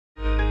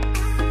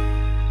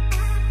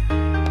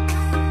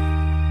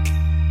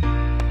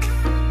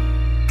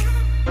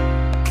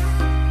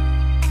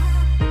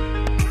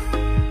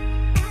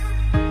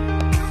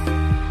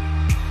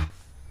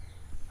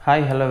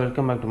Hi, hello,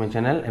 welcome back to my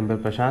channel. I'm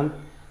Prashant.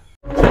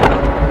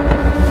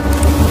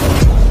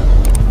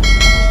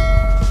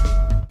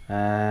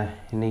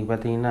 இன்னைக்கு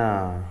பார்த்தீங்கன்னா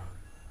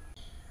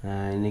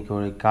இன்னைக்கு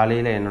ஒரு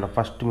காலையில் என்னோட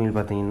ஃபர்ஸ்ட் மீல்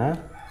பார்த்தீங்கன்னா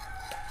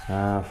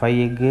 5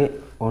 எக்கு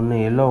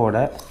 1 எல்லோவோட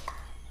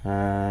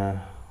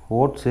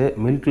ஓட்ஸு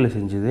மில்கில்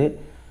செஞ்சது,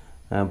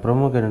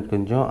 ப்ரோமோகிரானட்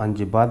கொஞ்சம்,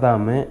 5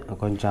 பாதாம்,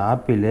 கொஞ்சம்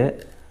ஆப்பிள்,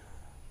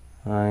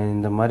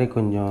 இந்த மாதிரி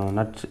கொஞ்சம்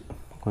நட்ஸ்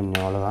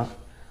கொஞ்சம், அவ்வளோதான்.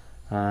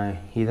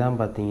 இதான்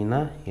பார்த்தீங்கன்னா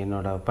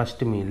என்னோடய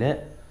ஃபஸ்ட்டு மீலு.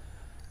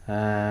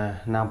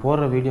 நான்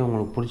போடுற வீடியோ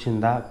உங்களுக்கு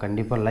பிடிச்சிருந்தா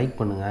கண்டிப்பாக லைக்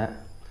பண்ணுங்கள்,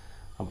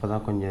 அப்போ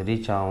தான் கொஞ்சம்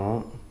ரீச்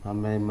ஆகும்.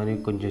 அதே மாதிரி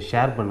கொஞ்சம்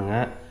ஷேர்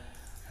பண்ணுங்கள்.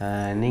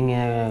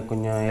 நீங்கள்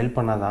கொஞ்சம் ஹெல்ப்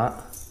பண்ணால் தான்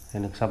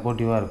எனக்கு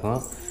சப்போர்ட்டிவாக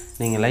இருக்கும்.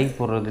 நீங்கள் லைக்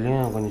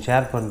போடுறதுலையும் கொஞ்சம்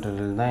ஷேர்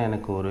பண்ணுறதுல தான்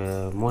எனக்கு ஒரு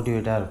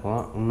மோட்டிவேட்டாக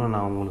இருக்கும், இன்னும்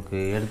நான் உங்களுக்கு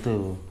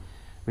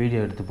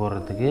வீடியோ எடுத்து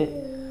போடுறதுக்கு.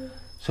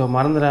 ஸோ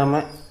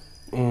மறந்துடாமல்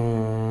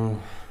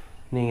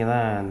நீங்கள்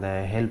தான் அந்த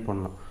ஹெல்ப்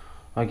பண்ணணும்,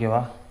 ஓகேவா?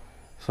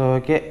 ஸோ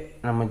ஓகே,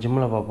 நம்ம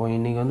ஜிம்மில் பார்ப்போம்.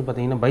 இன்றைக்கி வந்து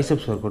பார்த்திங்கன்னா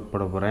பைசப்ஸ் ஒர்க் அவுட்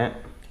போட போகிறேன்.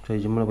 ஸோ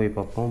ஜிம்மில் போய்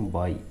பார்ப்போம்.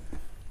 பாய்.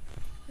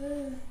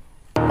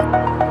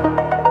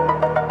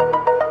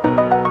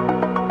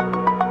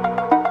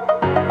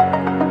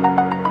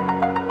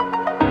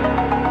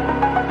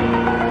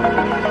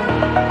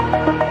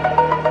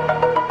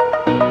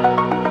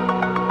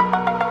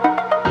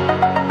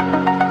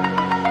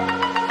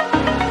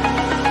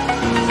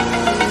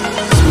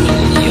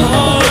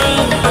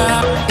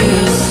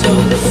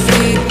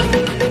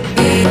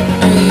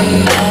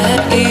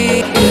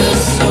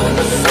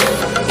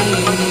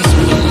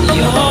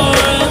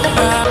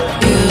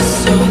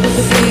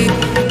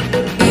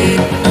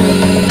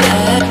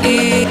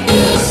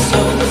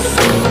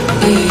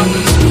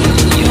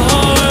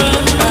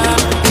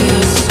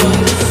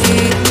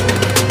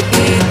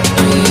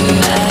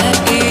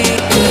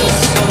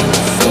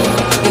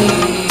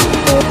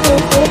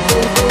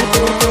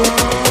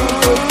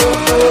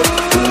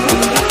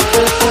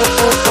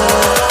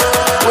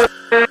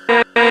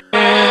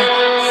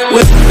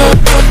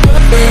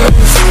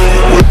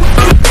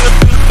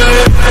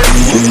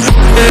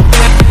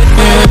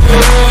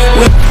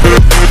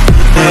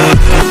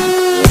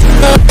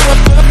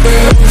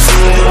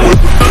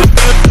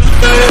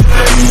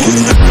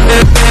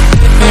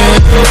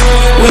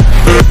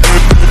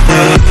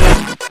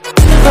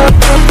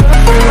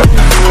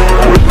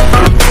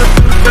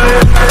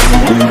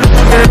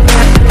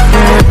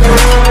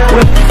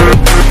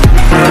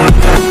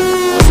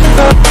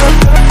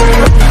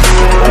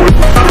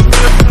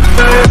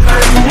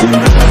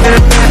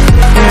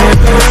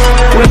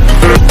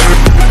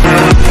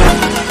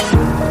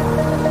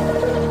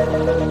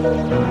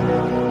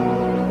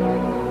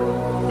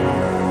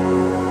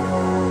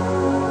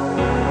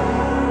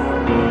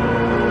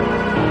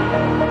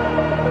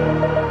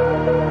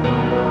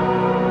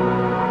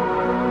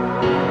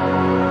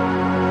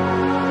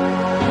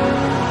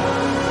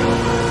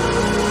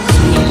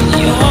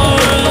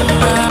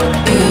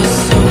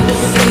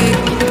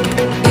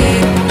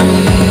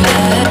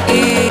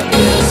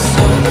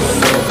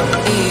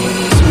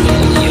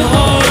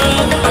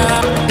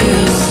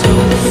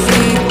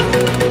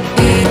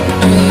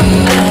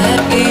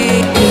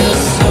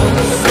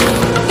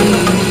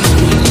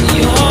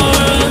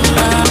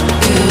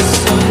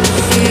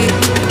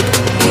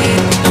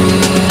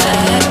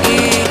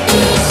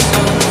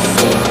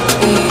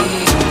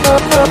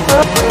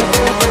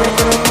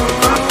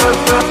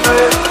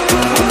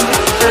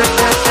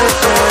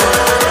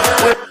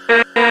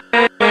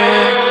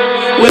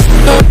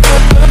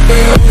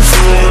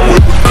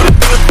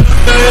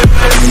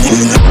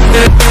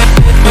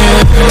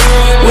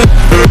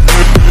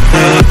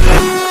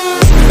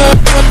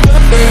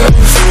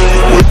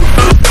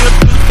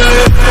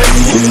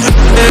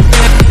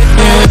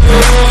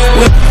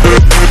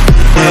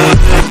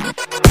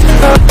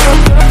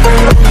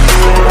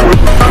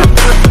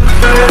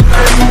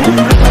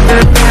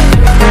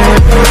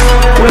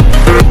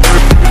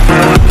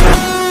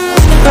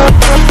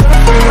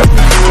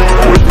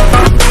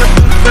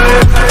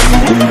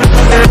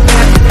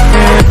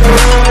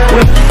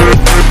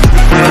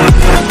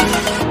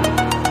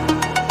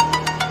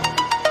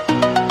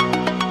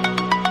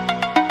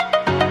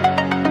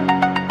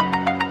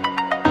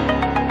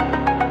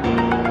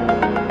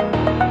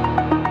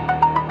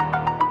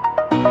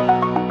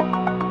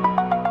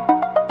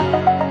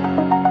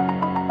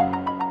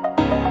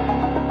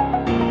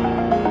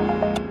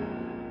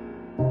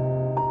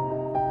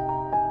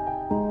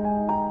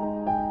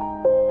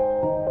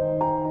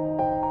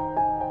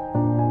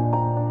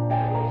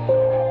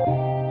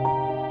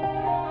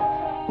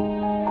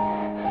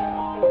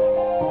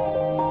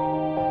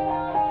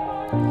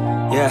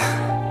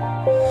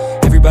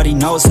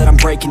 Everybody knows that I'm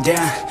breaking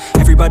down.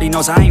 Everybody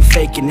knows I ain't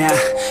faking now.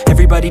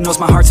 Everybody knows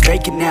my heart's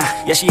vacant now.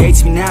 Yeah, she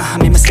hates me now, I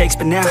made mistakes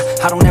but now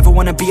I don't ever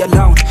wanna be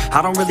alone.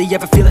 I don't really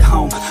ever feel at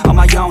home. On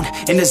my own,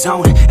 in the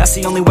zone, that's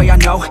the only way I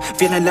know.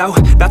 Feeling low,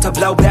 about to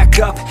blow back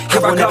up.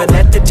 Here I won't ever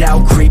let the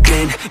doubt creep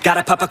in.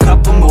 Gotta pop a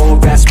couple more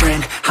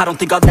aspirin. I don't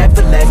think I'll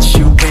ever let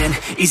you in.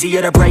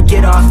 Easier to break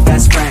it off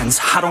as friends.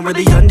 I don't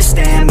really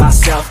understand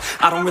myself.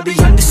 I don't really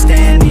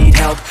understand, need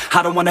help.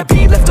 I don't wanna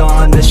be left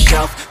on the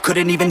shelf.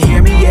 Couldn't even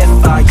hear me if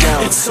I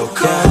yelled. It's so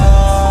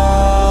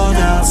cold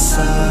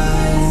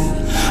outside,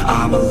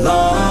 I'm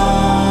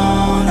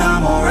alone,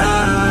 I'm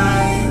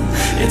alright.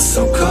 It's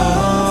so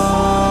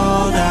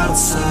cold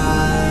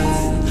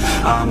outside,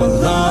 I'm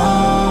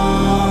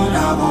alone,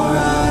 I'm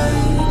alright.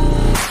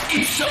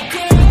 It's so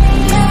cold.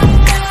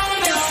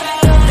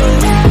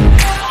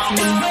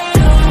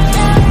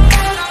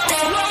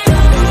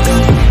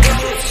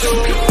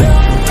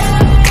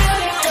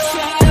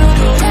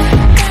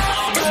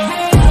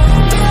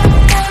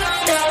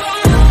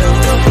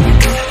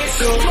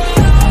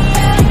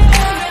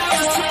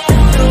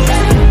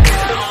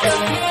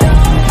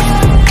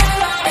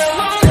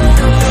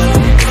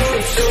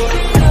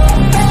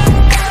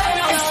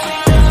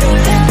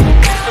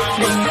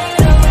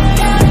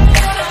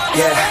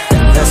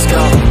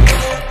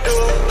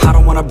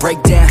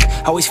 Break down,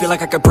 always feel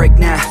like I could break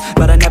now,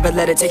 but I never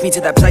let it take me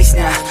to that place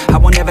now. I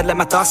won't ever let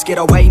my thoughts get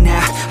away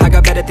now. I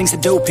got better things to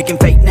do, picking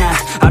fate now.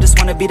 I just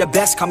wanna be the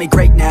best, call me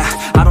great now.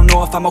 I don't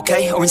know if I'm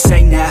okay or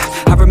insane now.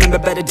 I remember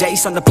better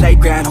days on the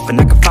playground, hoping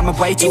I can find my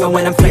way. Even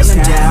when I'm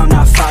feeling down,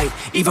 I fight.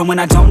 Even when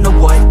I don't know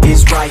what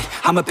is right,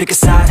 I'ma pick a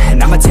side and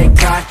I'ma take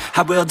pride.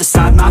 I will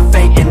decide my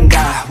fate and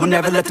I will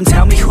never let them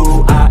tell me who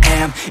I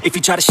am. If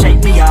you try to shake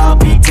me, I'll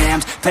be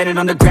damned. Planet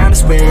on the ground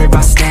is where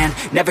I stand.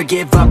 Never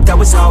give up, that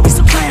was always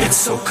the plan.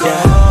 It's so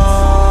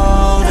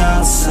cold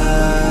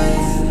outside,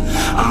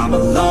 I'm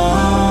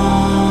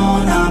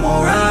alone, I'm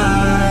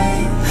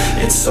alright.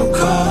 It's so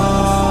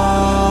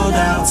cold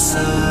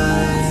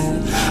outside,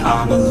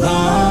 I'm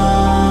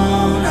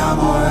alone, I'm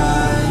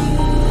alright.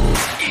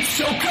 It's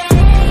so cold.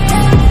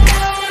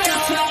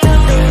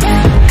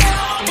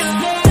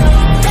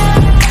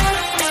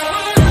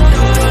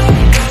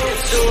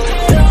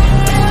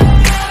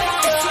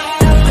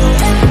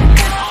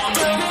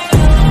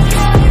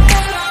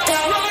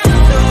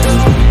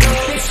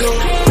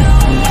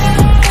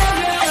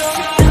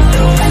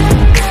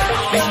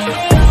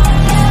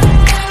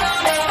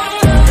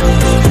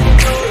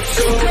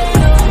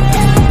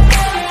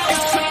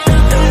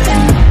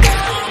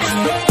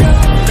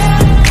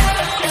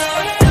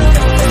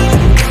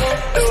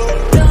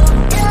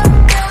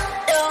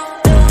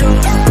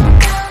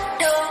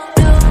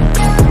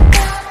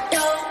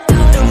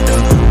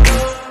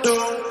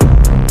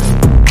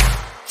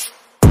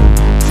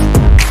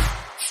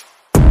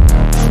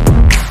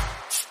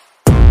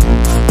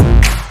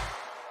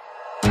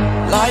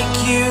 Like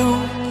you,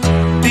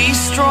 be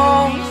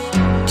strong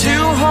to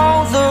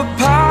hold the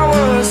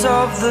powers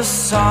of the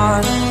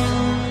sun.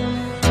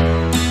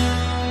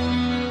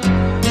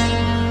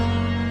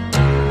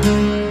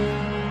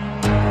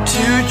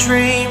 To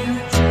dream,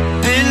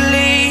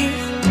 believe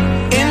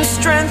in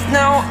strength.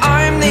 Now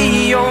I'm the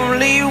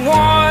only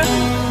one,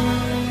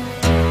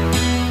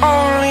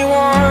 only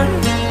one.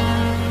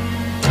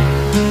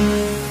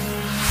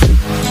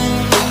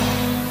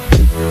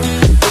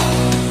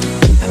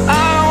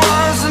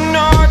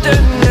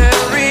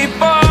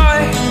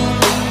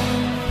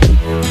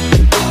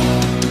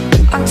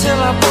 Until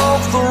I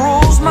broke the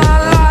rules, my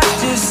life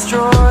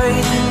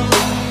destroyed.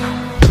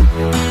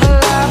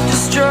 Life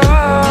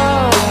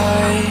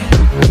destroyed.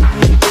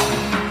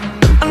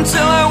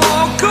 Until I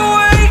walk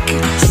awake,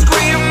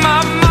 scream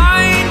my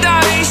mind,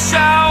 I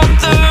shout,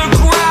 the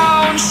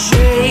ground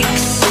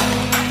shakes.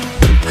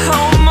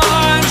 How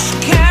much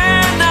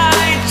can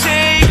I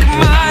take?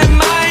 My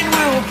mind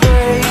will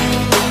break.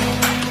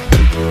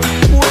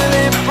 Will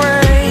it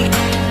break?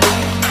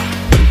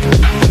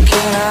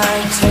 Can I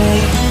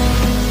take?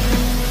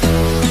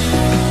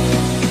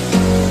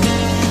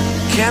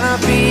 Can I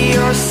be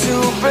your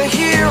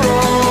superhero?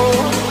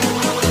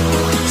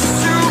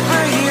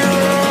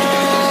 Superhero.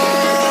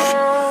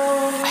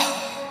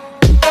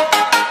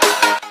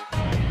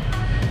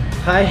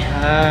 Hi,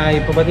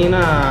 இப்போ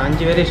பார்த்தீங்கன்னா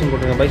 5 variation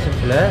போட்டுருங்க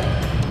பைசெப்ஸில்.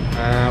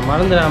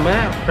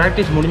 மறந்துடாமல்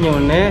practice முடிஞ்ச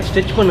உடனே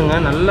stretch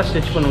பண்ணுங்கள். நல்லா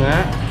stretch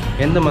பண்ணுங்கள்.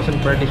 எந்த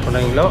மசில் ப்ராக்டிஸ்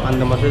பண்ணுறீங்களோ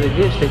அந்த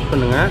மசிலுக்கு ஸ்ட்ரெச்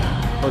பண்ணுங்கள்.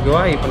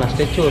 ஓகேவா? இப்போ நான்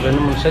ஸ்ட்ரெச் ஒரு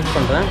 2-3 ஸ்ட்ரெச்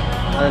பண்ணுறேன்.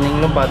 அதை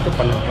நீங்களும் பார்த்து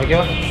பண்ணுங்கள்.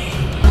 ஓகேவா?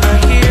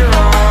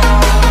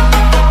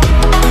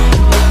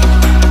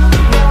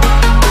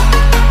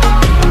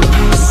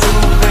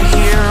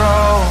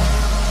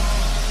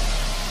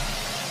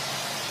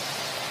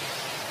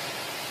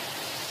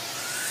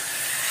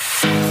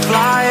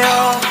 Fly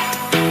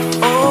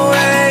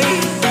away.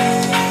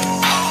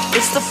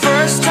 It's the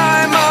first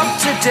time of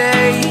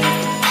today.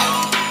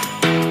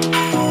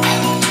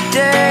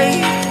 Today.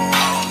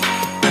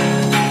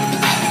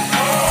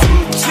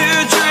 To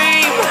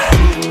dream,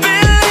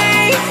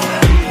 believe.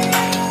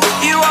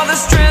 You are the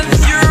strength,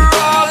 you're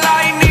all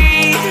I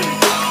need.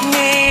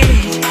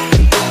 Need.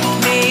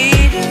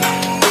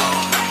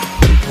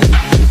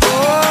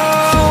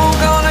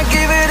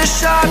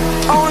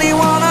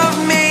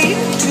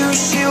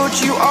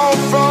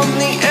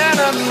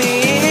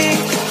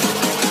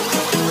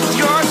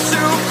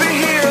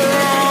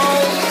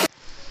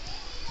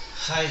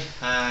 Hi,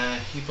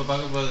 இப்போ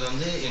பார்க்க போகிறது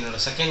வந்து என்னோடய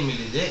செகண்ட் மீல்.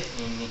 இது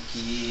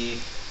இன்றைக்கி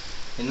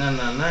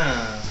என்னென்னா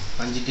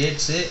 5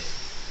 டேட்ஸு,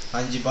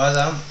 5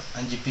 பாதாம்,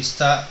 5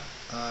 பிஸ்தா,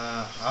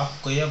 ஹாஃப்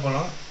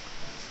கொய்யாப்பழம்,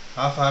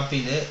 ஹாஃப்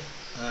ஆப்பிள்,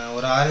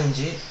 ஒரு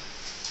ஆரஞ்சு,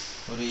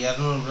 ஒரு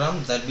 200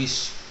 கிராம்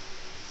தர்பீஸ்,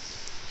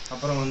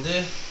 அப்புறம் வந்து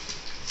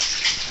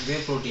வே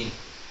ப்ரோட்டீன்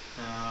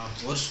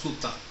ஒரு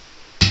ஸ்கூப் தான்.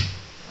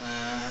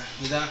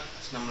 இதான்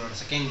நம்மளோட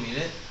செகண்ட்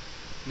மீலு.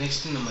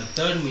 நெக்ஸ்ட்டு நம்ம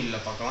தேர்ட்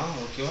மீலில் பார்க்கலாம்.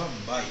 ஓகேவா,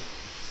 பாய்.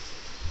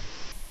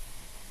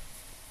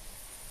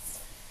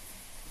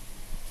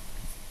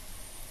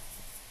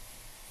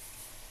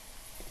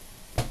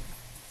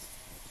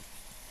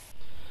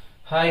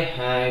 ஹாய்,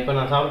 இப்போ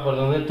நான் சாப்பிட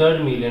போகிறது வந்து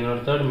தேர்ட் மீல்.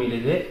 என்னோடய தேர்ட் மீல்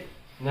இது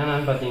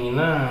என்னென்னு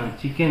பார்த்தீங்கன்னா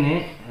சிக்கனு,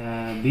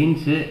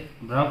 பீன்ஸு,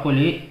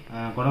 ப்ராக்கோலி,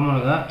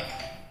 குடமிளகா,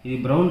 இது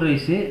ப்ரௌன்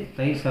ரைஸு,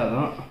 தயிர்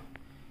சாதம்.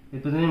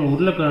 இப்போ தான்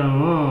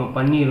உருளைக்கிழங்கும்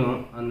பன்னீரும்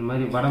அந்த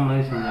மாதிரி வடை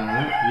மாதிரி செஞ்சாங்க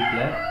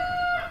வீட்டில்.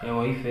 என்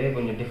ஒய்ஃபு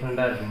கொஞ்சம்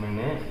டிஃப்ரெண்ட்டாக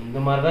இருக்குமென்னு. இந்த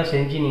மாதிரி தான்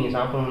செஞ்சு நீங்கள்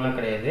சாப்பிடணும்லாம்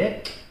கிடையாது.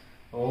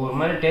 ஒவ்வொரு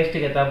மாதிரி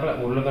டேஸ்ட்டுக்கு ஏற்றாப்புல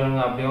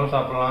உருளைக்கிழங்கு அப்படியும்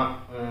சாப்பிட்லாம்.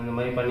 இந்த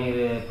மாதிரி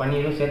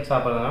பன்னீரும் சேர்த்து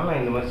சாப்பிட்றதுனால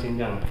நான் இந்த மாதிரி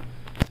செஞ்சாங்க.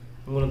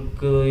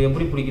 உங்களுக்கு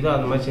எப்படி பிடிக்குதோ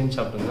அந்த மாதிரி செஞ்சு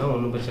சாப்பிடுங்க,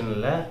 ஒன்றும் பிரச்சனை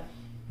இல்லை.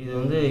 இது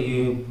வந்து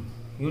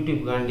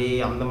யூடியூப்காண்டி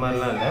அந்த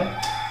மாதிரிலாம் இல்லை.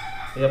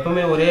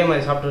 எப்போவுமே ஒரே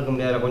மாதிரி சாப்பிட்ருக்க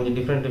முடியாது, கொஞ்சம்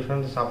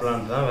டிஃப்ரெண்ட்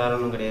சாப்பிட்லான்ட்டு தான், வேறு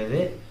ஒன்றும் கிடையாது.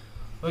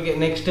 ஓகே,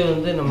 நெக்ஸ்ட்டு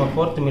வந்து நம்ம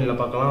ஃபோர்த்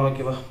மீலில் பார்க்கலாம்.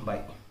 ஓகேவா,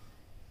 பாய்.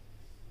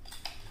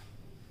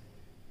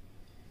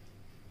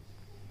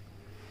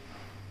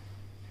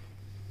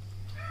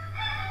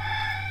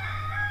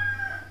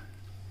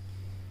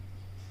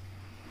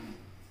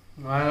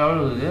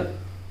 வேறு இருக்குது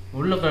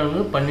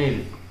உருளைக்கிழங்கு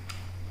பன்னீர்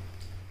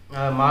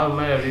மாவு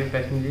மேலே அப்படியே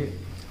பிசைஞ்சு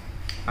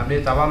அப்படியே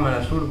தவா மேலே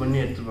சூடு பண்ணி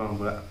எடுத்துருப்பாங்க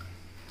போல.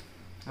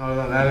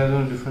 அவ்வளோதான், வேறு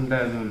எதுவும்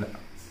டிஃப்ரெண்ட்டாக எதுவும் இல்லை.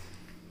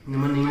 இந்த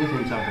மாதிரி நீங்களும்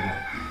செஞ்சு சாப்பிடுங்க.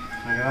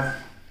 ஓகேவா.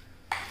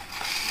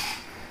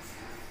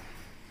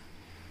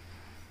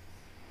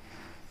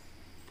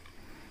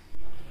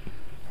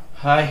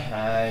 ஹாய்,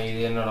 இது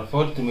என்னோடய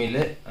ஃபோர்த்து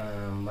மீலு.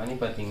 மணி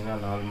பார்த்தீங்கன்னா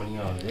 4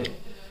 மணி ஆகுது.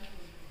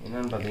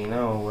 என்னென்னு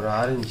பார்த்தீங்கன்னா ஒரு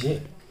ஆரஞ்சு,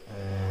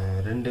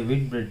 2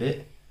 வீட் ப்ரெட்டு,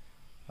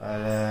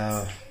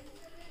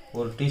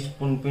 ஒரு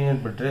டீஸ்பூன்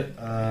பீனட் பட்ரு,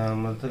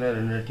 மொத்தத்தில்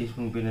 2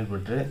 டீஸ்பூன் பீனட்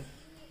பட்ரு,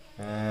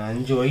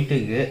 5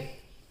 ஒயிட்டுக்கு,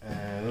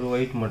 ஒரு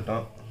ஒயிட்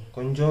மட்டும்,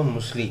 கொஞ்சம்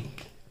முஸ்லி,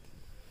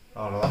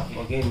 அவ்வளோதான்.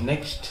 ஓகே,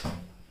 நெக்ஸ்ட்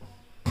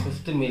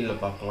 5th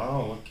மீலில் பார்க்கலாம்.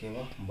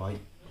 ஓகேவா, பாய்.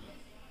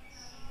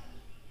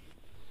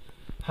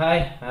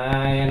 ஹாய்,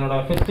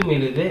 என்னோடய 5th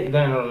மீல் இது.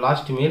 இதான் என்னோடய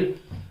லாஸ்ட் மீல்.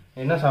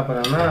 என்ன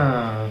சாப்பிட்றேன்னா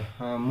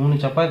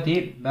 3 chapati,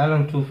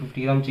 balance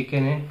 250 gram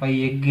chicken, 5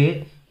 egg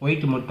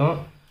white மட்டும்,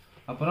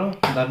 அப்புறம்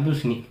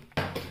தர்பூசணி.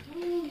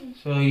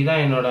 ஸோ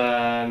இதான்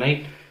என்னோடய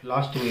நைட்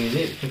லாஸ்ட் மீல்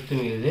இது, 5th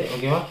மீல் இது.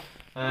 ஓகேவா.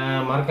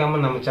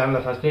 மறக்காமல் நம்ம சேனலை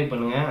சப்ஸ்கிரைப்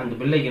பண்ணுங்கள், அந்த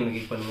பெல் ஐக்கனை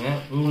கிளிக் பண்ணுங்கள்.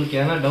 உங்களுக்கு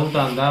எதனா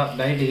டவுட்டாக இருந்தால்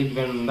டயட் கிட்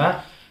வேணும்னா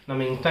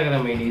நம்ம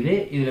இன்ஸ்டாகிராம் ஐடி இது,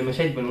 இதில்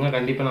மெசேஜ் பண்ணுங்கள்,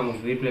 கண்டிப்பாக நான்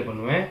உங்களுக்கு ரீப்ளை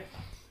பண்ணுவேன்.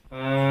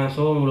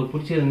 ஸோ உங்களுக்கு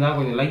பிடிச்சிருந்தால்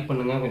கொஞ்சம் லைக்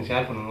பண்ணுங்கள், கொஞ்சம்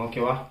ஷேர் பண்ணுங்கள்.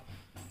 ஓகேவா.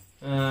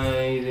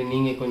 இது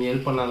நீங்கள் கொஞ்சம்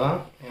ஹெல்ப் பண்ணால் தான்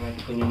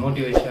எனக்கு கொஞ்சம்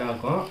மோட்டிவேஷனாக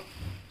இருக்கும்.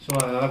 ஸோ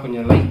அதனால்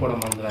கொஞ்சம் லைக் போட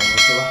மறந்துடாங்க.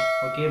 ஓகேவா.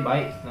 ஓகே,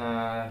 பாய்.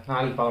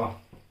 நாளைக்கு பார்க்கலாம்.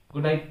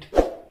 Good night.